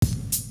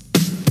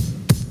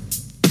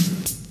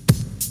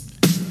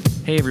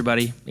Hey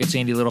everybody, it's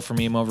Andy Little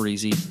from Emo Over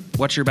Easy.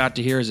 What you're about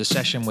to hear is a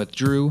session with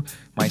Drew,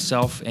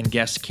 myself, and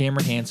guests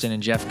Cameron Hansen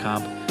and Jeff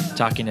Comp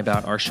talking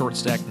about our short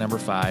stack number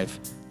 5,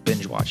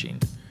 binge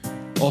watching.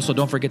 Also,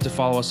 don't forget to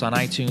follow us on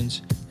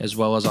iTunes as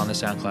well as on the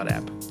SoundCloud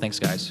app. Thanks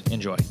guys,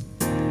 enjoy.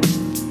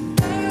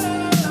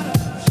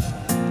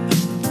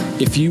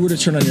 If you were to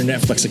turn on your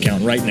Netflix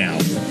account right now,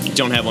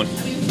 Don't have one.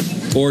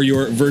 or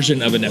your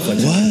version of a Netflix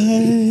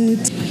account,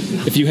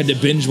 What? if you had to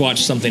binge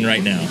watch something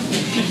right now,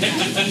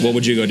 what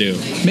would you go do?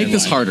 Make And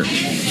this why? harder.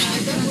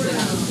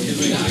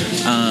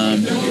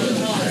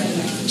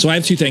 So I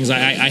have two things.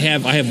 I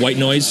have white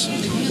noise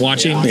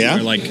watching. Yeah.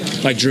 Or like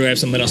Drew, I have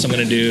something else I'm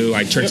going to do.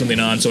 I turn something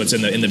on so it's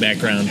in the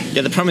background.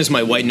 Yeah, the problem is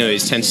my white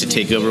noise tends to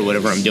take over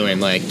whatever I'm doing.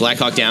 Like Black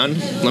Hawk Down,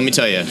 let me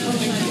tell you,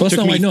 Well, it's took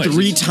not me white noise.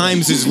 3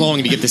 times as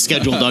long to get the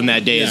schedule done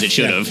that day as it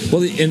should have.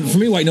 Well, and for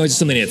me, white noise is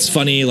something that's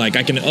funny. Like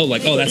I can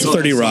that's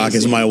 30 Rock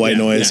is my white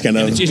noise kind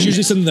And of. it's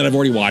usually something that I've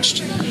already watched.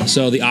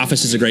 So The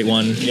Office is a great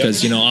one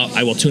because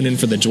I will tune in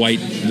for the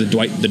Dwight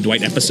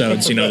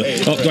episodes.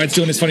 Dwight's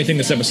doing this funny thing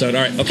this episode.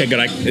 All right, okay, good.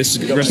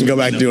 Go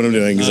back to doing what I'm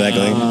doing,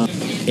 exactly.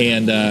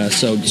 And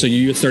so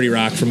you 30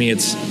 Rock. For me,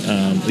 it's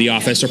The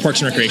Office or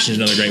Parks and Recreation is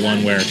another great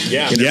one where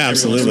Yeah,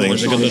 absolutely.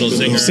 There's a good little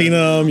zinger. You've seen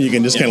them, you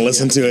can just kind of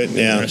listen to it. You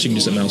Yeah. can do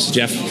something else.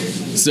 Jeff.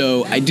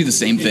 So I do the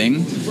same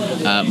thing.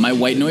 My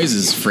white noise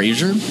is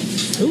Frasier.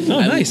 Oh,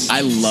 nice.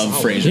 I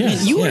love Frasier.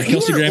 Yeah. You are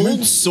Kelsey an Grammer.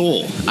 old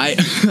soul.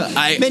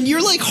 I Man,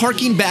 you're like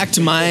harking back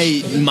to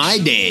my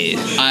days.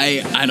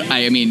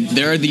 I mean,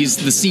 there are the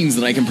scenes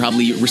that I can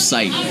probably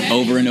recite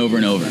over and over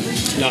and over.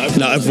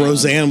 Now, if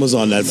Roseanne was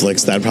on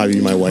Netflix, that'd probably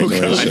be my white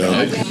noise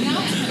show.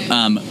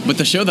 But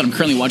the show that I'm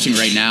currently watching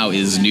right now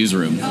is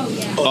Newsroom.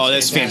 Oh,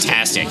 that's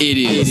fantastic. It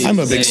is. I'm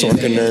a big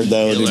Sorkin nerd,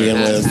 though, to begin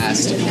with.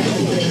 Fantastic.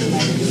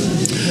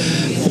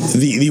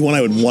 The one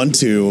I would want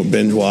to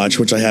binge watch,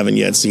 which I haven't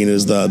yet seen,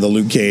 is the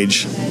Luke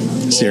Cage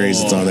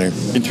series that's on there.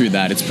 And through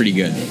that, it's pretty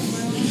good.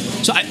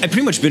 So I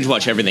pretty much binge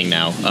watch everything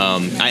now.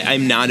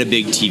 I'm not a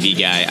big TV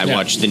guy. I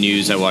watch the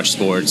news. I watch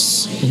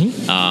sports.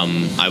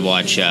 I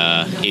watch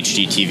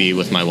HGTV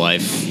with my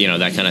wife.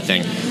 That kind of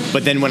thing.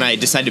 But then when I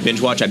decide to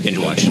binge watch, I binge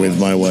watch With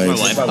my wife. my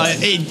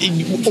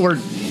wife or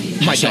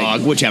my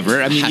dog,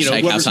 whichever. I mean,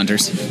 Hashtag House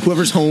Hunters.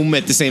 Whoever's home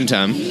at the same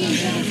time.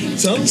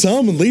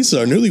 Tom and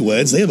Lisa are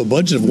newlyweds. They have a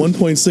budget of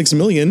 $1.6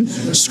 million.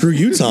 Screw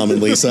you, Tom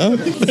and Lisa.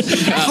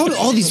 How do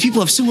all these people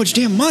have so much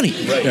damn money?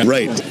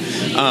 Right.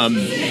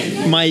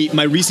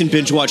 My recent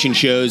binge watching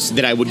shows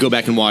that I would go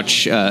back and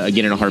watch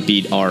again in a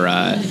heartbeat are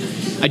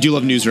I do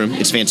love Newsroom.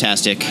 It's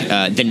fantastic.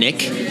 The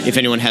Nick, if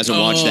anyone hasn't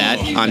watched that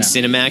on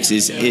Cinemax,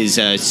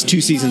 is 2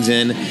 seasons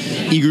in,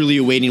 eagerly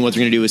awaiting what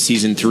they're going to do with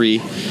season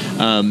 3.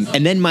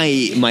 And then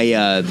my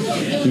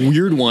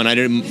weird one, I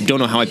don't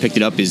know how I picked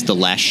it up, is The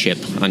Last Ship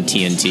on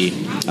TNT.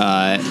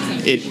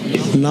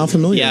 Not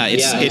familiar. Yeah,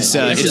 it's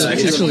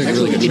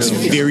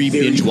very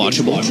binge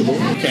watchable.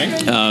 Okay.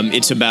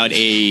 It's about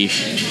a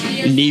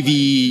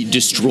Navy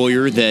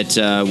destroyer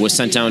that was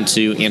sent down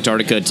to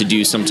Antarctica to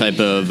do some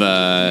type of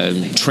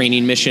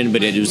training mission,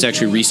 but it was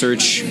actually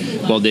research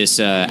while this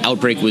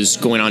outbreak was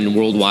going on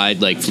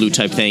worldwide, like flu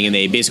type thing, and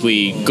they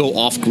basically go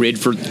off grid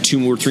for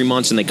 2 or 3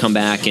 months, and they come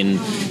back, and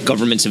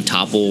governments have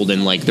toppled,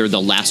 and like they're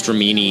the last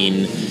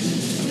remaining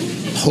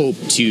hope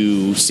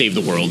to save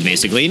the world,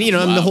 basically.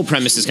 And the whole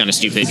premise is kind of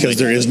stupid Because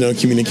there is no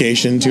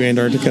communication to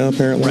Antarctica,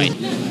 apparently.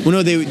 Right. Well,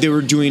 no, they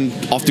were doing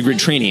off the grid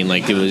training.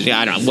 Like it was,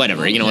 I don't know,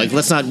 whatever. Like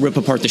let's not rip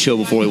apart the show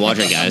before we watch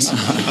it, guys.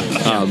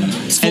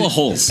 It's full of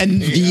holes.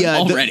 And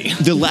already.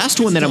 the last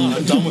one that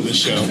I'm done with this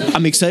show.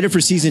 I'm excited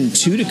for season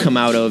 2 to come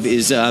out of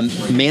is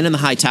Man in the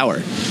High Tower,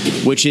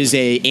 which is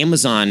a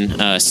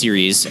Amazon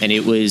series, and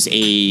it was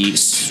a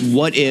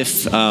what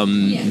if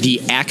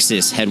the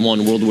Axis had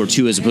won World War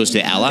II as opposed to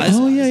the Allies.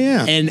 Oh,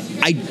 yeah. And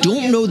I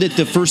don't know that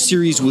the first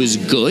series was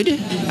good.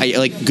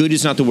 Good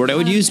is not the word I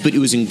would use, but it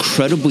was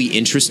incredibly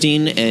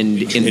interesting and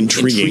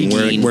Intriguing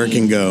where it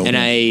can go. And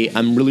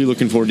I'm really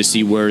looking forward to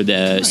see where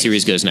the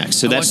series goes next.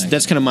 So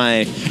that's kind of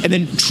my, and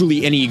then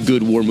truly any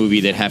good war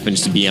movie that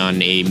happens to be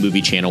on a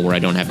movie channel where I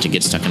don't have to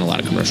get stuck in a lot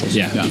of commercials.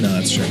 Yeah. No,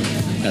 that's true.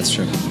 That's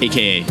true.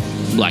 AKA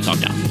Black Hawk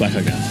Down, Black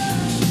Hawk Down.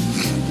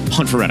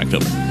 Hunt for Red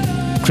October,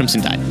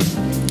 Crimson Tide.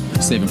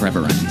 Saving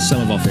Private Ryan.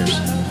 Some of all fears.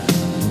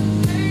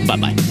 Bye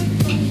bye.